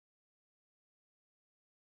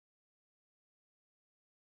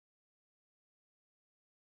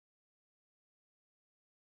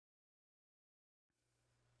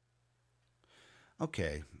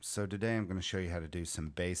Okay, so today I'm going to show you how to do some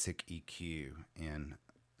basic EQ in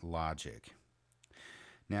Logic.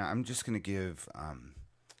 Now I'm just going to give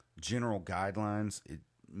general guidelines. It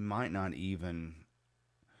might not even,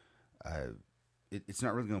 it's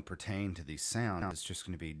not really going to pertain to these sounds. It's just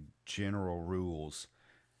going to be general rules,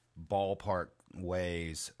 ballpark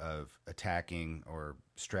ways of attacking or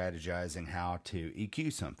strategizing how to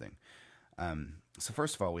EQ something. So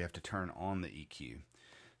first of all, we have to turn on the EQ.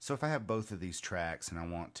 So if I have both of these tracks and I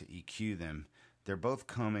want to EQ them, they're both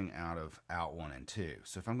coming out of out 1 and 2.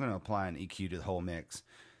 So if I'm going to apply an EQ to the whole mix,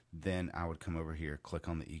 then I would come over here, click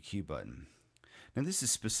on the EQ button. Now this is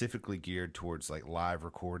specifically geared towards like live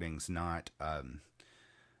recordings, not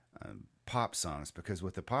pop songs, because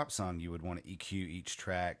with a pop song you would want to EQ each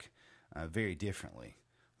track very differently.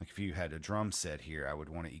 Like if you had a drum set here, I would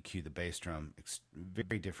want to EQ the bass drum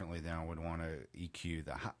very differently than I would want to EQ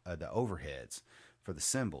the overheads for the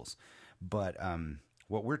cymbals. But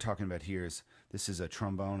what we're talking about here is this is a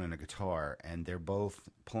trombone and a guitar, and they're both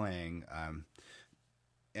playing,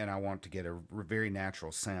 and I want to get a very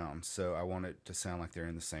natural sound. So I want it to sound like they're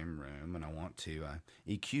in the same room, and I want to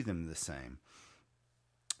EQ them the same.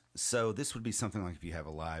 So this would be something like if you have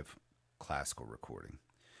a live classical recording.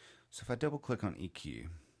 So if I double click on EQ,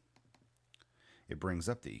 it brings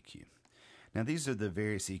up the EQ. Now these are the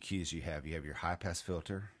various EQs you have. You have your high pass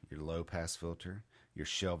filter, your low pass filter, your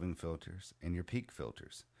shelving filters, and your peak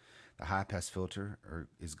filters. The high pass filter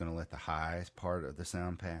is going to let the high part of the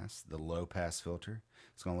sound pass. The low pass filter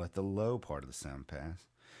is going to let the low part of the sound pass.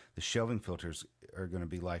 The shelving filters are going to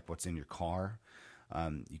be like what's in your car.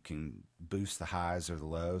 You can boost the highs or the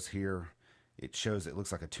lows. Here it shows, it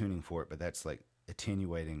looks like a tuning fork, but that's like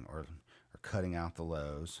attenuating or cutting out the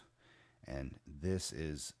lows. And this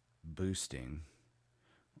is boosting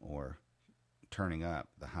or turning up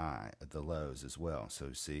the lows as well.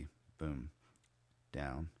 So see, boom,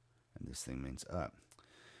 down, and this thing means up.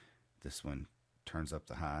 This one turns up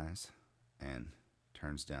the highs and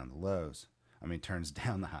turns down the lows. Turns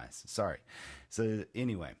down the highs. Sorry. So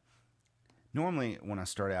anyway, normally when I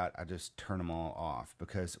start out, I just turn them all off,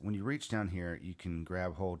 because when you reach down here, you can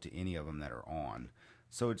grab hold to any of them that are on.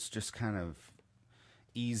 So it's just kind of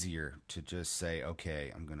easier to just say,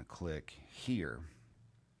 okay, I'm going to click here,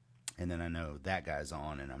 and then I know that guy's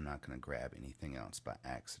on, and I'm not going to grab anything else by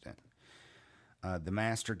accident. The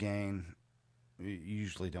master gain, you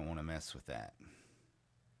usually don't want to mess with that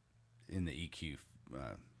in the EQ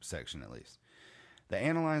section, at least. The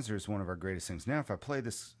analyzer is one of our greatest things. Now if I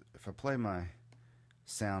play my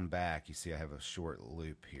sound back, you see I have a short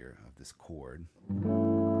loop here of this chord.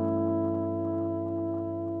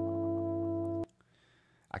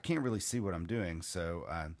 I can't really see what I'm doing, so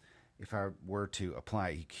if I were to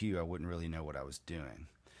apply EQ, I wouldn't really know what I was doing.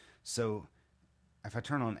 So if I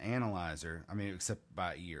turn on Analyzer, except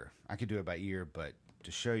by ear. I could do it by ear, but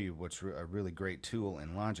to show you what's a really great tool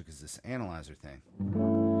in Logic is this Analyzer thing.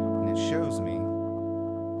 And it shows me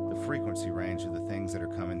the frequency range of the things that are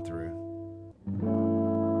coming through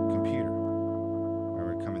computer,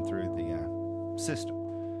 or coming through the system.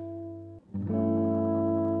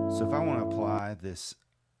 So if I want to apply this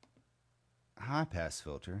high pass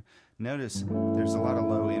filter, notice there's a lot of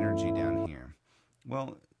low energy down here.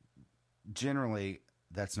 Well, generally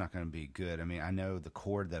that's not going to be good. I know the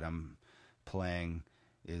chord that I'm playing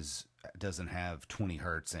doesn't have 20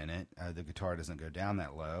 hertz in it. The guitar doesn't go down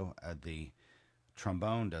that low. The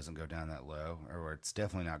trombone doesn't go down that low, or it's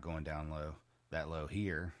definitely not going down that low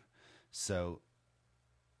here. So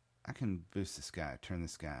I can boost this guy, turn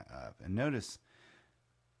this guy up, and notice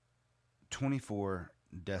 24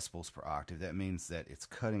 decibels per octave. That means that it's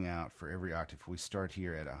cutting out for every octave. If we start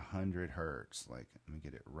here at 100 hertz, like let me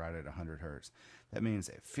get it right at 100 hertz, that means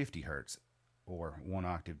at 50 hertz, or one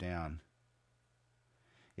octave down,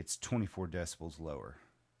 it's 24 decibels lower.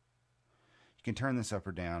 You can turn this up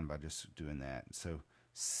or down by just doing that. So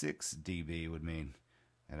 6 dB would mean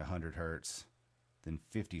at 100 hertz, then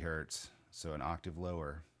 50 hertz, so an octave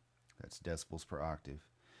lower. That's decibels per octave.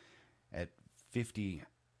 At 50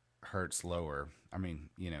 hertz lower,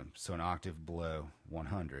 so an octave below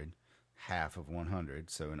 100, half of 100,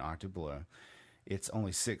 so an octave below, it's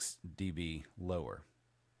only 6 dB lower.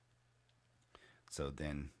 So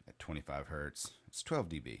then at 25 hertz, it's 12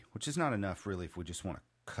 dB, which is not enough really if we just want to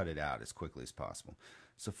cut it out as quickly as possible.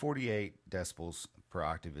 So 48 decibels per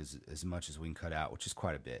octave is as much as we can cut out, which is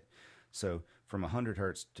quite a bit. So from 100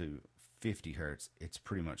 hertz to 50 hertz, it's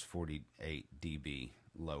pretty much 48 dB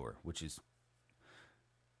lower, which is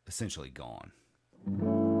essentially gone.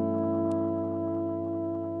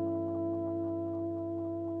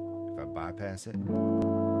 If I bypass it,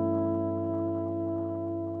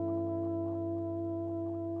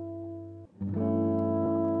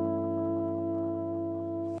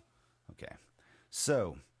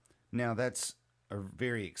 So now that's a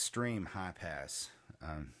very extreme high pass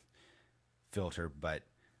filter, but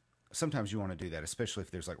sometimes you want to do that, especially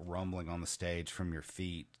if there's like rumbling on the stage from your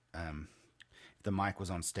feet. If the mic was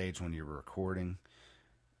on stage when you were recording,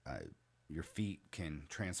 your feet can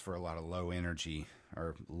transfer a lot of low energy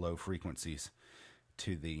or low frequencies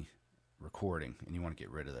to the recording, and you want to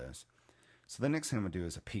get rid of those. So the next thing I'm going to do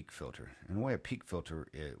is a peak filter. And the way a peak filter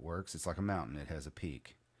it works, it's like a mountain. It has a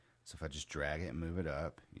peak. So if I just drag it and move it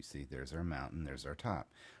up, you see there's our mountain, there's our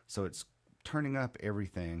top. So it's turning up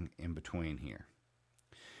everything in between here.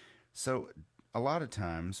 So a lot of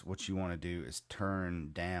times what you want to do is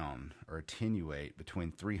turn down or attenuate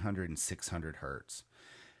between 300 and 600 hertz.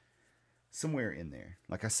 Somewhere in there.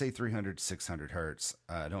 Like I say 300 to 600 hertz,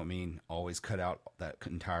 I don't mean always cut out that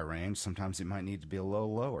entire range. Sometimes it might need to be a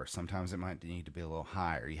little lower. Sometimes it might need to be a little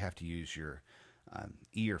higher. You have to use your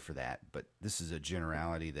ear for that. But this is a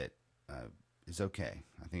generality that is okay.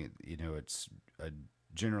 I think, it's a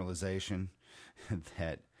generalization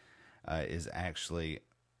that is actually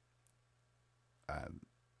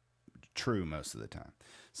true most of the time.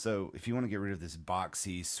 So if you want to get rid of this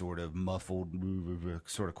boxy sort of muffled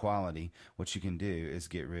sort of quality, what you can do is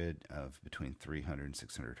get rid of between 300 and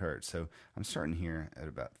 600 hertz. So I'm starting here at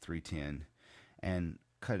about 310 and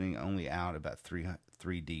cutting only out about 3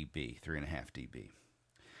 dB, 3.5 dB.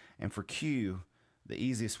 And for Q, the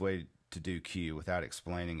easiest way to do Q without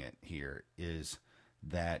explaining it here is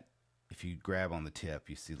that if you grab on the tip,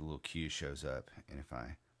 you see the little Q shows up, and if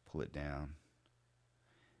I pull it down,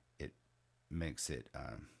 makes it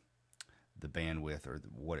the bandwidth or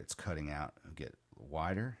what it's cutting out get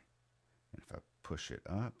wider, and if I push it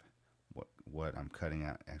up, what I'm cutting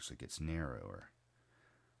out actually gets narrower.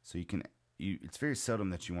 So it's very seldom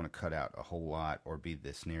that you want to cut out a whole lot or be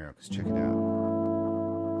this narrow, because check it out.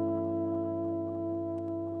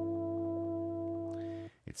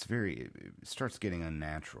 It starts getting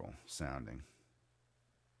unnatural sounding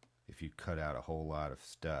if you cut out a whole lot of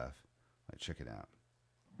stuff. Like, check it out.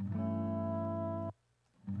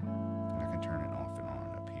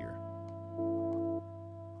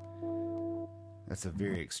 That's a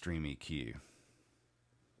very extreme EQ.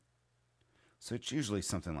 So it's usually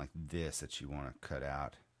something like this that you want to cut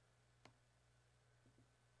out.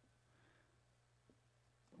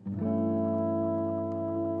 You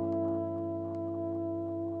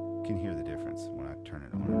can hear the difference when I turn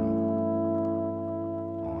it on and on.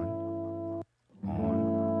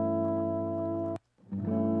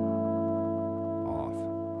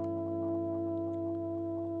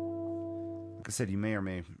 Like I said, you may or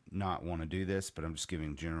may not want to do this, but I'm just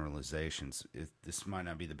giving generalizations. This might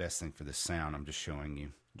not be the best thing for this sound. I'm just showing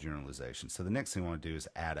you generalizations. So the next thing I want to do is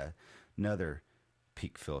add another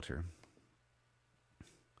peak filter.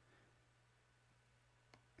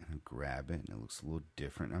 And grab it, and it looks a little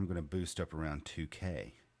different. I'm going to boost up around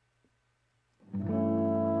 2K,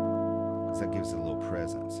 because that gives it a little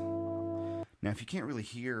presence. Now, if you can't really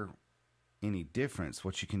hear any difference,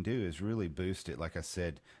 what you can do is really boost it, like I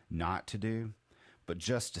said, not to do, but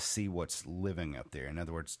just to see what's living up there. In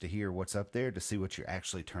other words, to hear what's up there, to see what you're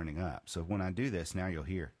actually turning up. So when I do this, now you'll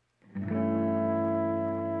hear that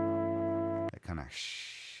kind of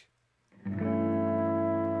shh. I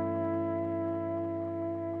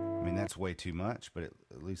mean, that's way too much, but it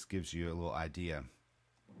at least gives you a little idea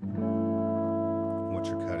what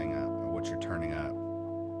you're cutting up or what you're turning up.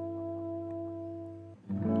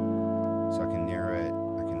 So I can narrow it,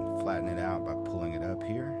 I can flatten it out by pulling it up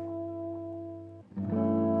here,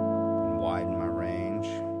 and widen my range,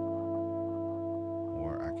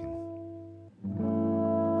 or I can,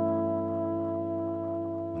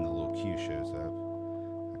 when the little Q shows up,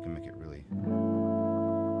 I can make it really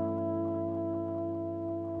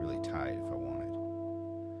tight if I wanted.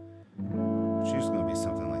 It's usually going to be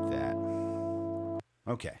something like that.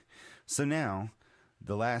 Okay, so now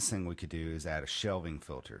the last thing we could do is add a shelving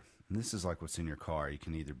filter. And this is like what's in your car. You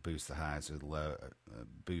can either boost the highs or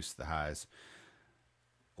boost the highs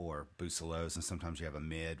or boost the lows, and sometimes you have a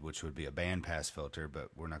mid, which would be a bandpass filter, but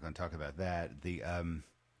we're not going to talk about that. The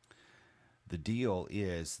deal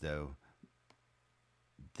is, though,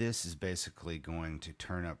 this is basically going to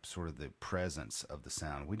turn up sort of the presence of the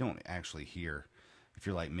sound. We don't actually hear, if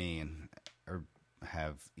you're like me and or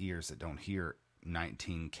have ears that don't hear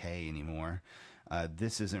 19K anymore,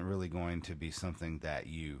 this isn't really going to be something that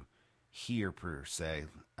you hear per se,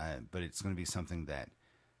 but it's going to be something that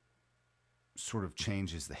sort of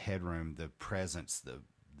changes the headroom, the presence, the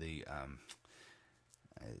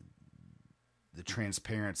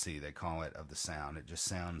transparency, they call it, of the sound. It just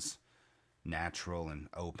sounds natural and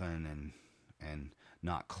open and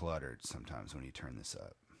not cluttered sometimes when you turn this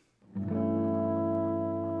up.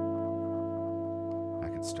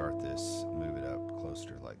 might start this, move it up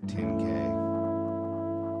closer to like 10K.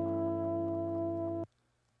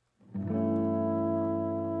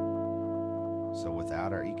 So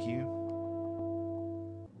without our EQ,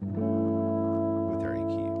 with our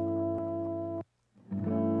EQ,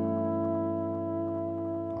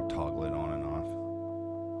 I'll toggle it on and off.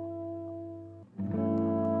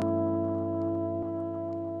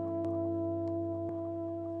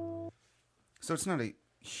 So it's not a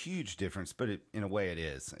huge difference, but in a way it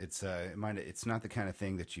is. It's not the kind of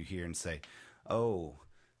thing that you hear and say, "Oh,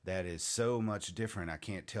 that is so much different. I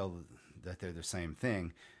can't tell that they're the same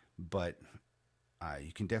thing," but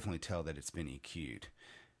you can definitely tell that it's been EQ'd.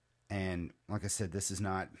 And like I said, this is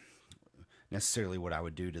not necessarily what I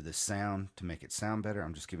would do to this sound to make it sound better.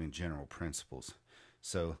 I'm just giving general principles.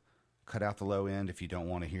 So cut out the low end if you don't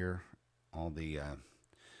want to hear all the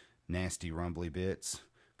nasty rumbly bits.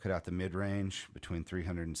 Cut out the mid-range between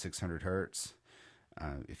 300 and 600 hertz.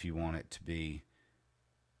 If you want it to be,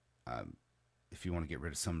 if you want to get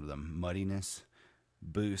rid of some of the muddiness,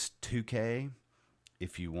 boost 2K.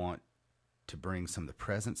 If you want to bring some of the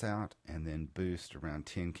presence out, and then boost around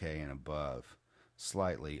 10K and above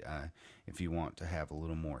slightly if you want to have a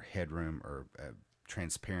little more headroom or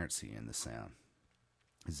transparency in the sound.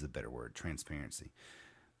 This is a better word, transparency.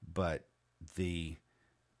 But the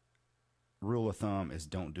rule of thumb is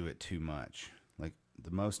don't do it too much. Like the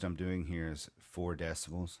most I'm doing here is 4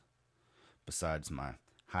 decibels, besides my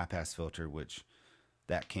high pass filter, which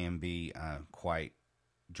that can be quite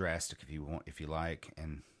drastic if you like,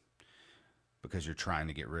 and because you're trying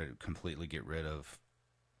to completely get rid of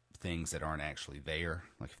things that aren't actually there.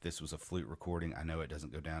 Like if this was a flute recording, I know it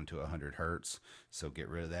doesn't go down to 100 hertz, so get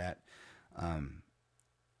rid of that.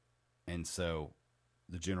 And so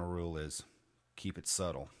the general rule is keep it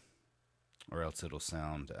subtle, or else it'll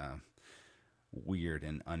sound weird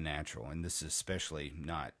and unnatural. And this is especially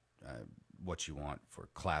not what you want for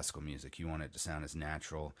classical music. You want it to sound as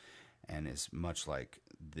natural and as much like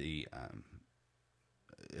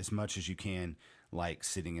as much as you can, like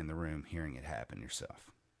sitting in the room hearing it happen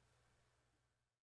yourself.